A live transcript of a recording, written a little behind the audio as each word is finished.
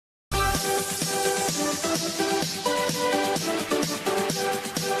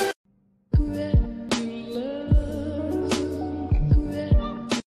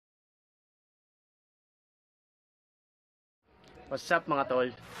What's up mga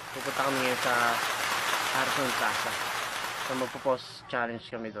tol? Pupunta kami ngayon sa Harrison Plaza. So magpo-post challenge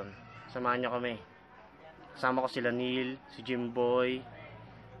kami doon. Samahan nyo kami. Kasama ko sila Neil, si Jimboy.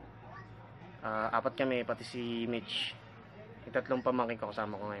 Apat kami, pati si Mitch. Yung tatlong pamangkin ko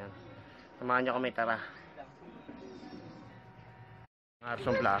kasama ko ngayon. Samahan nyo kami, tara.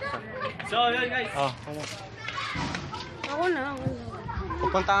 Harrison Plaza. So yun guys. Ako na.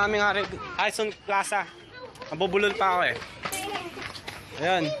 Pupunta kami nga Harrison Plaza. Mabubulol pa ako eh.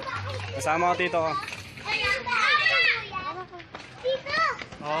 Ayan. Kasama ko tito ko.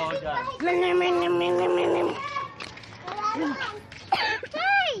 Oo, dyan.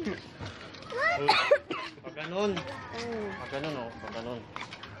 Pag ganun. Pag ganun o. Pag ganun.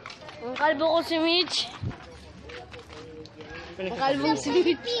 Ang kalbo ko si Mitch. Ang kalbong si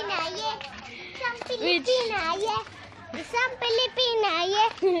Mitch. Isang Pilipina, Isang Pilipina,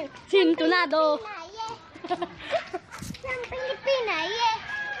 Sintunado. Isang Pilipina,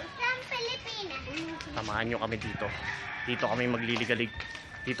 Isang Pilipina. Samahan nyo kami dito. Dito kami magliligalig.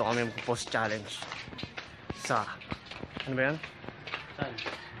 Dito kami magpo-post challenge. Sa... Ano ba yan? Saan?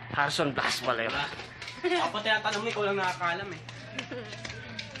 Harrison Plaza pala yun. Ako tinatanong mo, ikaw lang nakakaalam eh.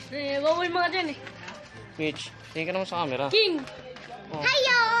 Baboy mga dyan eh. Mitch, tingin ka naman sa camera. King! Oh.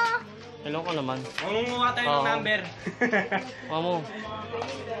 Hayo! Hello ka naman. Mangunguha tayo ng number. Mamo.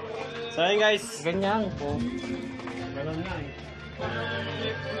 So yun guys. Ganyan po. Ganun nga eh.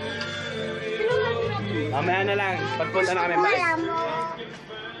 Mamaya na lang. Pagpunta na kami. Bye.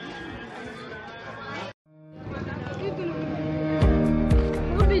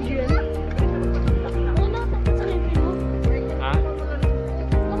 Ano video yan? Ano nakatapat sa libre mo? Ha?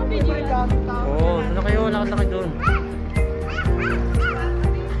 Naka-video yan? Oo, ano kayo? Lakad-lakad doon.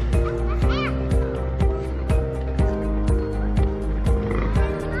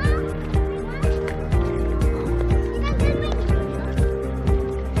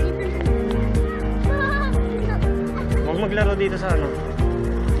 Huwag maglaro dito sa ano.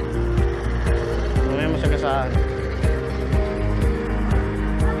 Mamaya masagasaan.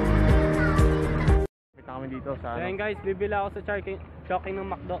 Kita kami dito sa So ano. yun guys, bibila ako sa choking ng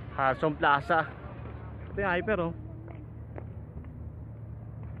McDo. Harrison Plaza. Ito yung hyper oh.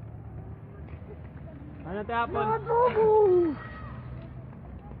 Ano tayo Apple?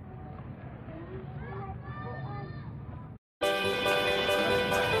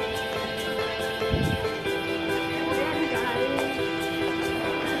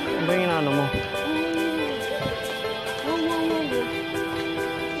 Ano ba yung inaano mo?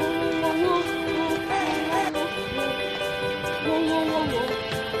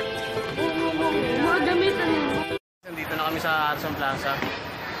 Mga gamitan mo. Nandito na kami sa Harrison Plaza.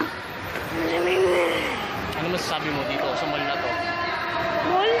 Ano masasabi mo dito sa mall na to?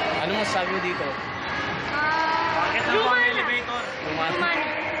 Mall? Ano masasabi mo dito? Bakit ako ang elevator? Luman.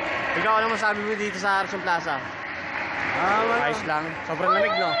 Ikaw, ano masasabi mo dito sa Harrison Plaza? Wala. Ayos lang. Sobrang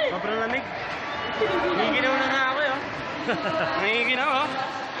lamig, no? Sobrang lamig. Nangiginaw na nga ako eh. Nangiginaw oh.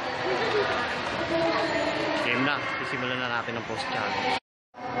 Game na. Sisimulan na natin ang post challenge.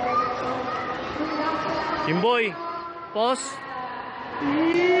 Jimboy! Post!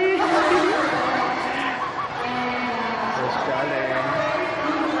 Post challenge.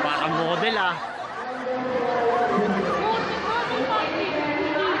 Parang model ah.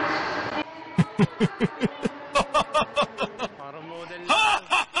 Parang model na.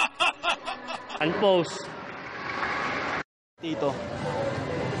 Unpost. Tito.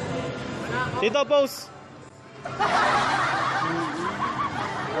 Tito, pose!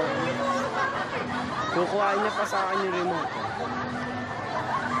 Kukuhain niya pa sa akin yung remote.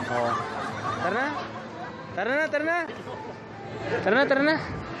 Oo. Tara na! Tara na! Tara na! Tara na! Tara na!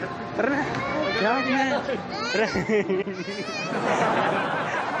 Tara na! Tara na! Tara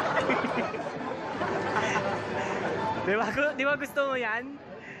na! Di ba gusto mo yan?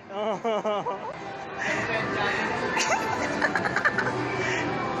 Oh.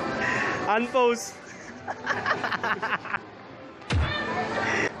 Unpost.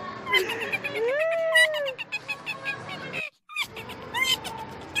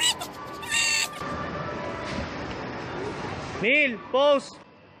 Neil, pose!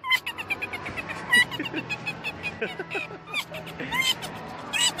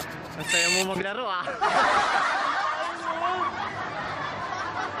 Ang saya mo maglaro ah.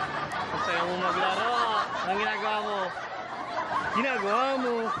 Ang saya mo maglaro. Anong ginagawa mo? Ginagawa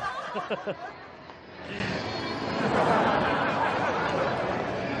mo.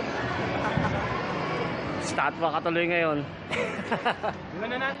 Statwa katuloy ngayon. Iwan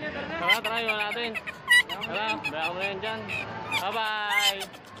na natin yan, tara na. Tara, tara, iwan natin. Tara, baya mo na yan dyan. Bye-bye!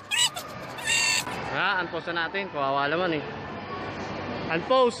 Unpost na natin. Kawawa naman eh.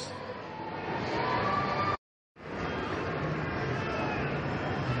 Unpost!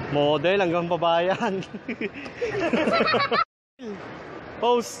 Model hanggang babayan.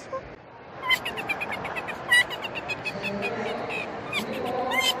 Post!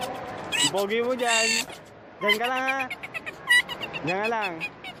 Pogi mo dyan. Dyan ka lang ha. Dyan ka lang.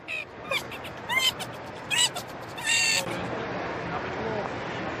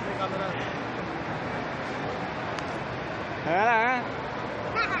 Dyan ka lang ha.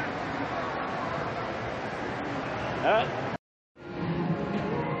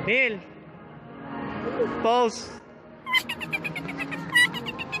 Neil! Pose!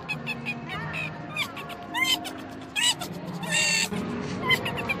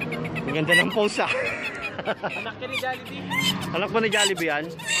 Ang ganda ng pose ah. Anak ka ni Jollibee. Anak ba ni Jollibee yan?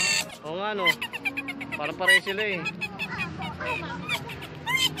 Oo nga no. Parang pare sila eh.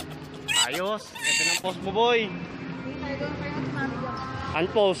 Ayos. Ganda ng pose mo boy.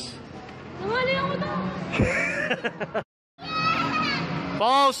 Unpose. Sumali ako daw.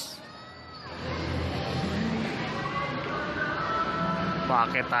 Pose!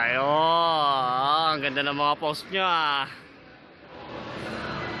 Bakit tayo? Ang ganda ng mga pose nyo ah.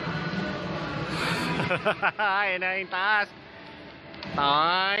 Ayun na yung taas.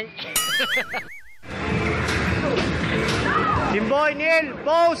 Tang! Timboy, Neil!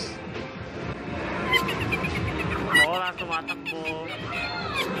 Pose! Wala tumatakbo.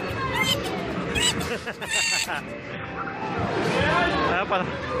 Ano pa?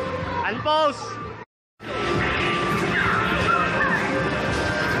 Unpose!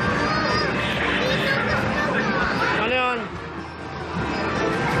 Ano yun?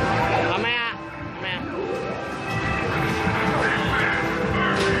 Mamaya. Mamaya.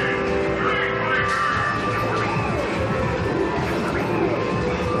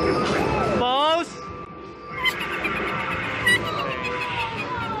 Pose!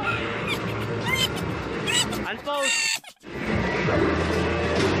 Unpose!